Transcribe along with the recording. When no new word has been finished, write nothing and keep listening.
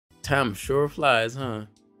Time sure flies, huh?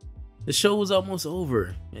 The show is almost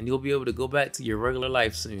over, and you'll be able to go back to your regular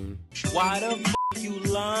life soon. Why the f you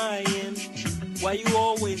lying? Why you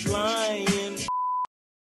always lying?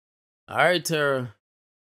 Alright, Terra.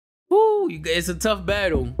 Woo, it's a tough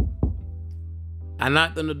battle. I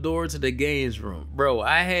knocked on the door to the games room. Bro,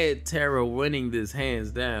 I had Terra winning this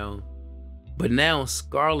hands down. But now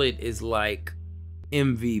Scarlett is like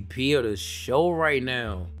MVP of the show right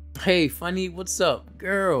now. Hey, funny, what's up?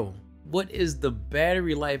 Girl, what is the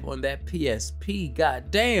battery life on that PSP?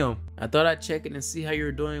 God damn. I thought I'd check it and see how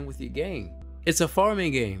you're doing with your game. It's a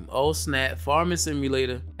farming game. Oh snap, farming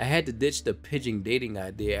simulator. I had to ditch the pigeon dating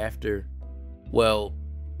idea after, well,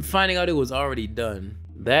 finding out it was already done.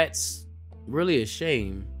 That's really a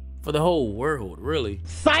shame for the whole world, really.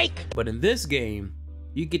 Psych! But in this game,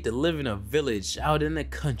 you get to live in a village out in the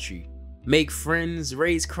country, make friends,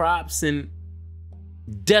 raise crops, and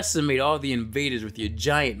decimate all the invaders with your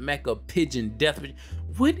giant mecha pigeon death.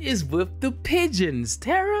 What is with the pigeons,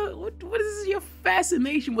 Terra? What is your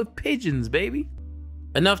fascination with pigeons, baby?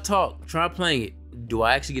 Enough talk, try playing it. Do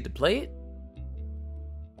I actually get to play it?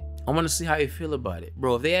 I want to see how you feel about it.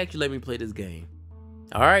 Bro, if they actually let me play this game.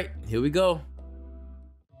 All right, here we go.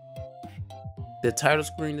 The title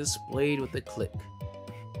screen displayed with a click.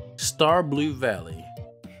 Star Blue Valley.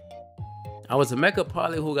 I was a mecha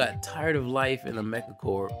pilot who got tired of life in a mecha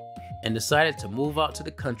corp and decided to move out to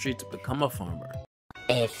the country to become a farmer.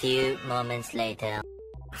 A few moments later.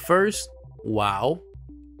 First, wow.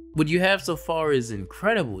 What you have so far is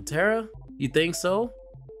incredible, Terra. You think so?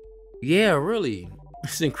 Yeah, really.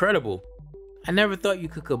 It's incredible. I never thought you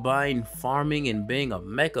could combine farming and being a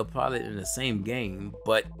mecha pilot in the same game,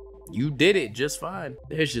 but you did it just fine.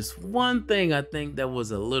 There's just one thing I think that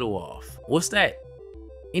was a little off. What's that?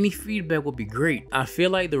 Any feedback would be great. I feel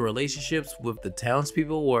like the relationships with the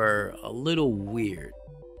townspeople were a little weird.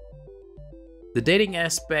 The dating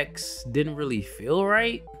aspects didn't really feel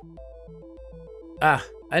right. Ah,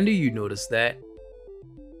 I knew you noticed that.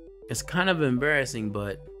 It's kind of embarrassing,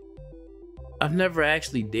 but I've never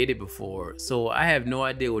actually dated before, so I have no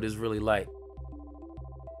idea what it's really like.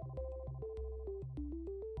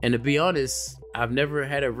 And to be honest, I've never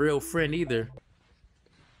had a real friend either.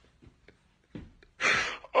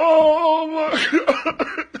 Oh my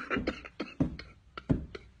God.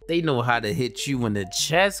 They know how to hit you in the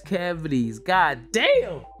chest cavities, god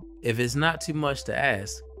damn! If it's not too much to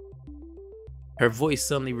ask. Her voice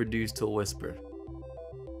suddenly reduced to a whisper.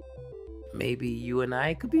 Maybe you and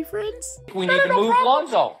I could be friends? We need to move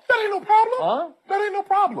Lonzo. That ain't no problem. Huh? That ain't no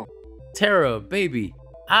problem. Terra, baby,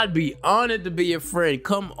 I'd be honored to be your friend.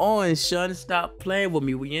 Come on, son, stop playing with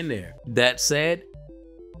me, we in there. That said,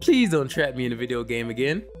 please don't trap me in a video game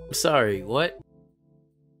again. Sorry, what?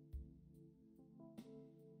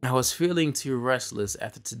 I was feeling too restless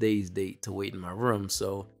after today's date to wait in my room,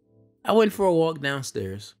 so I went for a walk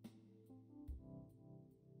downstairs.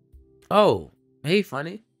 Oh, hey,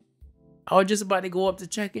 funny. I was just about to go up to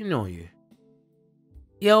check in on you.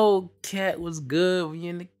 Yo, cat, what's good? We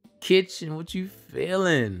in the kitchen, what you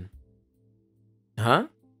feeling? Huh?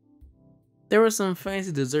 There were some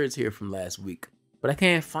fancy desserts here from last week, but I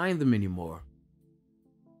can't find them anymore.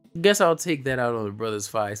 Guess I'll take that out on the brother's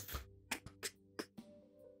fives.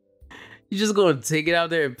 You just gonna take it out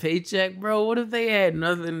there and paycheck, bro? What if they had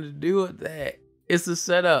nothing to do with that? It's a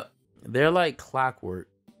setup. They're like clockwork.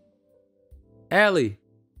 Allie.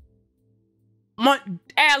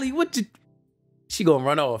 Allie, what you... She gonna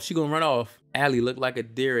run off. She gonna run off. Allie looked like a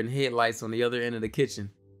deer in headlights on the other end of the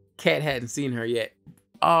kitchen. Cat hadn't seen her yet.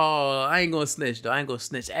 Oh, I ain't gonna snitch though. I ain't gonna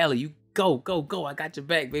snitch. Allie, you go, go, go. I got your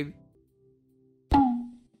back, baby.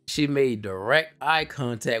 She made direct eye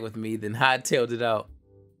contact with me, then hightailed it out.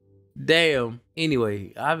 Damn.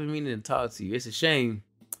 Anyway, I've been meaning to talk to you. It's a shame.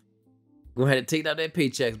 Go ahead and take out that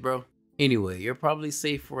paychecks, bro. Anyway, you're probably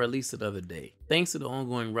safe for at least another day, thanks to the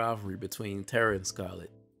ongoing rivalry between Terra and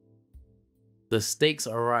Scarlett. The stakes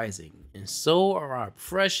are rising, and so are our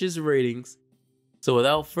precious ratings. So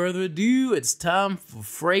without further ado, it's time for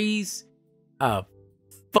phase... fuck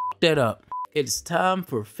that up. It's time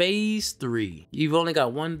for phase 3. You've only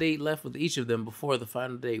got one date left with each of them before the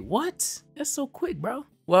final day. What? That's so quick, bro.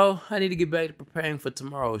 Well, I need to get back to preparing for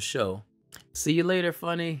tomorrow's show. See you later,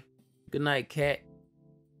 funny. Good night, cat.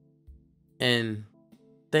 And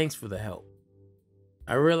thanks for the help.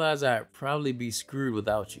 I realize I'd probably be screwed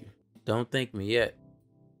without you. Don't thank me yet.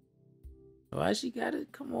 Why she got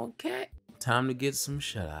it? Come on, cat. Time to get some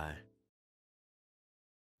shut-eye.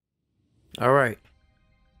 Alright.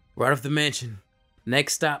 Right off the mansion.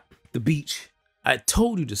 Next stop, the beach. I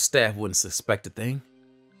told you the staff wouldn't suspect a thing.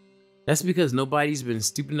 That's because nobody's been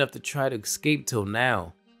stupid enough to try to escape till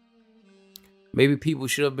now. Maybe people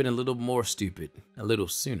should have been a little more stupid, a little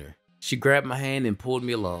sooner. She grabbed my hand and pulled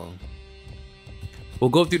me along. We'll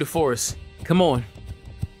go through the forest. Come on.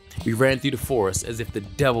 We ran through the forest as if the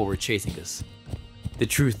devil were chasing us. The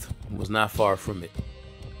truth was not far from it.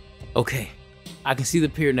 Okay, I can see the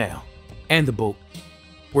pier now, and the boat.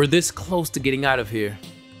 We're this close to getting out of here.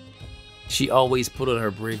 She always put on her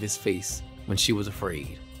bravest face when she was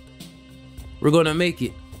afraid. We're gonna make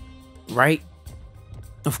it, right?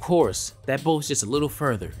 Of course, that boat's just a little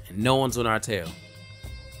further and no one's on our tail.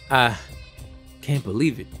 I can't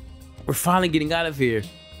believe it. We're finally getting out of here.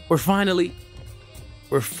 We're finally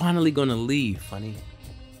gonna leave, honey.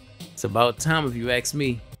 It's about time if you ask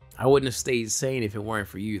me. I wouldn't have stayed sane if it weren't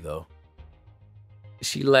for you, though.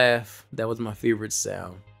 She laughed. That was my favorite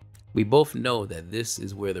sound. We both know that this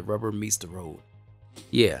is where the rubber meets the road.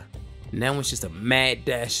 Yeah, now it's just a mad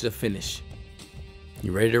dash to the finish.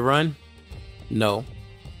 You ready to run? No.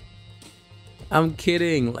 I'm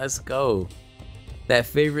kidding, let's go. That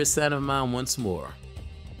favorite sound of mine once more.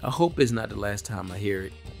 I hope it's not the last time I hear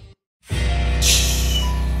it.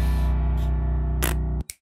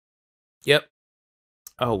 Yep,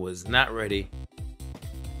 I was not ready.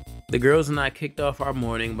 The girls and I kicked off our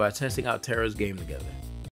morning by testing out Terra's game together.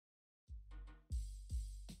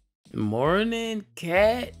 Morning,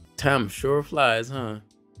 cat. Time sure flies, huh?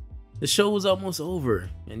 The show was almost over,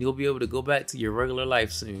 and you'll be able to go back to your regular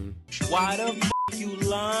life soon. Why the f you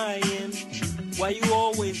lying? Why you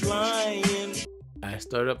always lying? I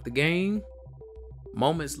started up the game.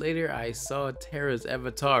 Moments later, I saw Terra's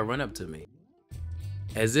avatar run up to me.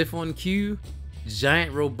 As if on cue,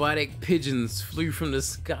 giant robotic pigeons flew from the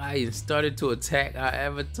sky and started to attack our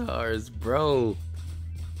avatars. Bro,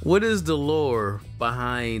 what is the lore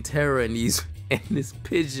behind Terra and this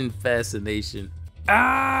pigeon fascination?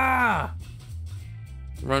 Ah!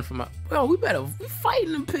 Run from my... Bro, we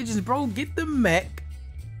fighting them pigeons, bro. Get the mech.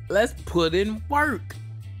 Let's put in work.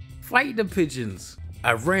 Fight the pigeons.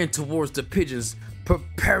 I ran towards the pigeons,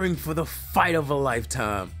 preparing for the fight of a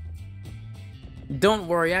lifetime. Don't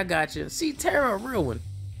worry, I got you. See, Terra, a real one.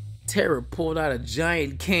 Terra pulled out a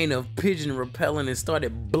giant can of pigeon repellent and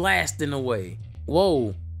started blasting away.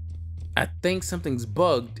 Whoa. I think something's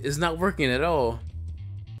bugged. It's not working at all.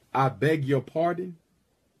 I beg your pardon?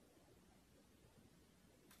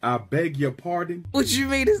 I beg your pardon? What you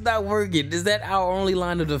mean it's not working? Is that our only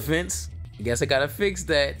line of defense? I guess I gotta fix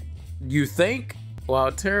that. You think?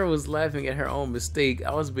 While Terra was laughing at her own mistake,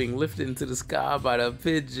 I was being lifted into the sky by the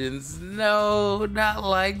pigeons. No, not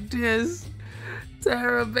like this.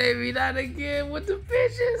 Terra, baby, not again with the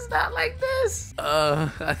pigeons, not like this.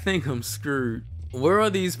 I think I'm screwed. Where are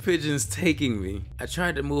these pigeons taking me? I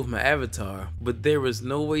tried to move my avatar, but there was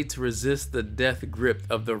no way to resist the death grip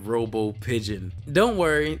of the robo pigeon. Don't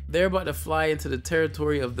worry, they're about to fly into the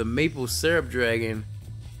territory of the maple syrup dragon.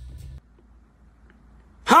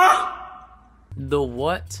 Huh? The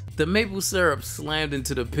what? The maple syrup slammed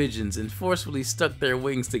into the pigeons and forcefully stuck their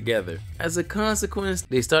wings together. As a consequence,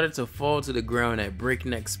 they started to fall to the ground at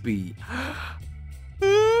breakneck speed.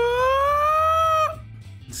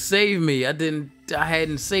 Save me, I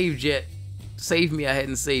hadn't saved yet. Save me, I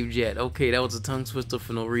hadn't saved yet. Okay, that was a tongue twister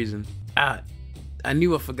for no reason. I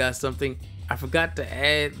knew I forgot something. I forgot to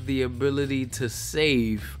add the ability to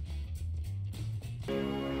save.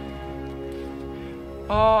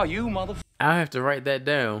 Oh, you mother... I'll have to write that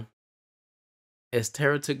down. As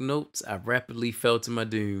Terra took notes, I rapidly fell to my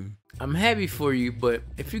doom. I'm happy for you, but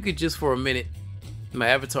if you could just for a minute. My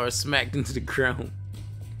avatar smacked into the ground.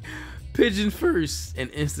 Pigeon first,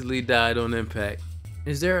 and instantly died on impact.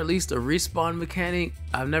 Is there at least a respawn mechanic?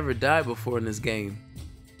 I've never died before in this game.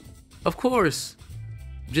 Of course!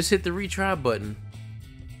 Just hit the retry button.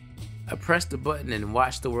 I pressed the button and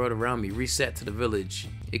watched the world around me reset to the village.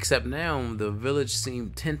 Except now, the village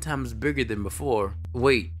seemed 10 times bigger than before.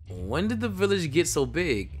 Wait, when did the village get so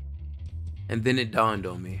big? And then it dawned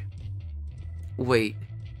on me. Wait,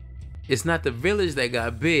 it's not the village that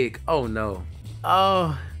got big. Oh no.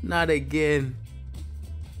 Oh, not again.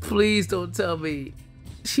 Please don't tell me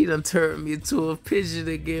she done turned me into a pigeon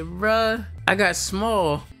again, bruh. I got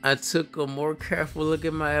small. I took a more careful look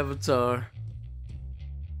at my avatar.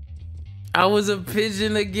 I was a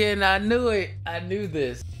pigeon again. I knew it. I knew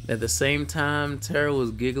this. At the same time, Terra was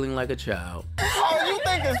giggling like a child. Oh, you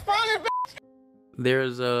think it's funny, bitch?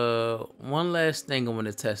 There's one last thing I want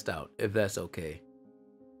to test out, if that's okay.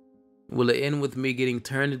 Will it end with me getting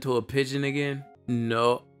turned into a pigeon again?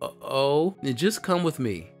 No. Just come with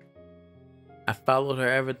me. I followed her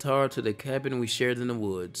avatar to the cabin we shared in the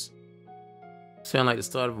woods. Sound like the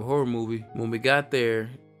start of a horror movie. When we got there,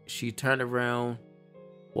 she turned around,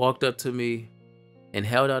 walked up to me, and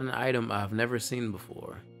held out an item I've never seen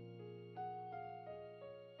before.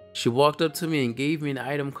 She walked up to me and gave me an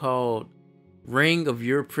item called Ring of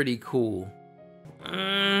You're Pretty Cool.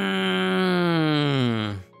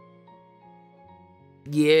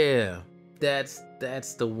 Yeah, that's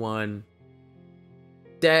the one.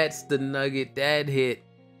 That's the nugget. That hit.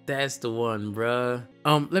 That's the one, bruh.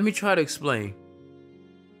 Let me try to explain.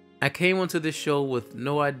 I came onto this show with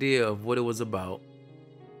no idea of what it was about.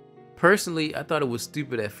 Personally, I thought it was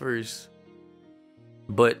stupid at first,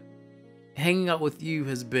 but hanging out with you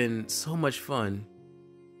has been so much fun.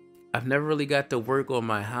 I've never really got to work on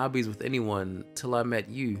my hobbies with anyone till I met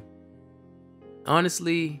you.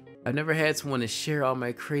 Honestly, I've never had someone to share all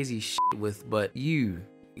my crazy shit with, but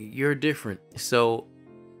you're different. So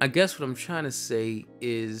I guess what I'm trying to say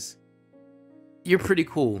is you're pretty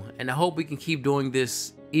cool, and I hope we can keep doing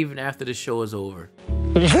this even after the show is over.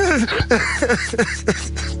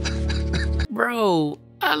 Bro,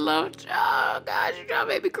 I loved you. Oh gosh, you trying to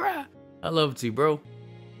make me cry. I loved you, bro.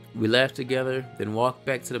 We laughed together, then walked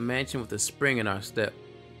back to the mansion with a spring in our step.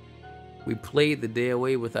 We played the day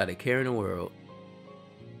away without a care in the world.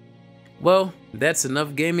 Well, that's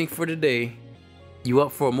enough gaming for today. You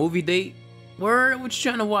up for a movie date? Word, what you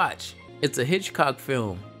trying to watch? It's a Hitchcock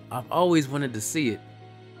film. I've always wanted to see it.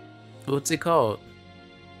 What's it called?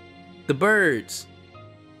 The Birds.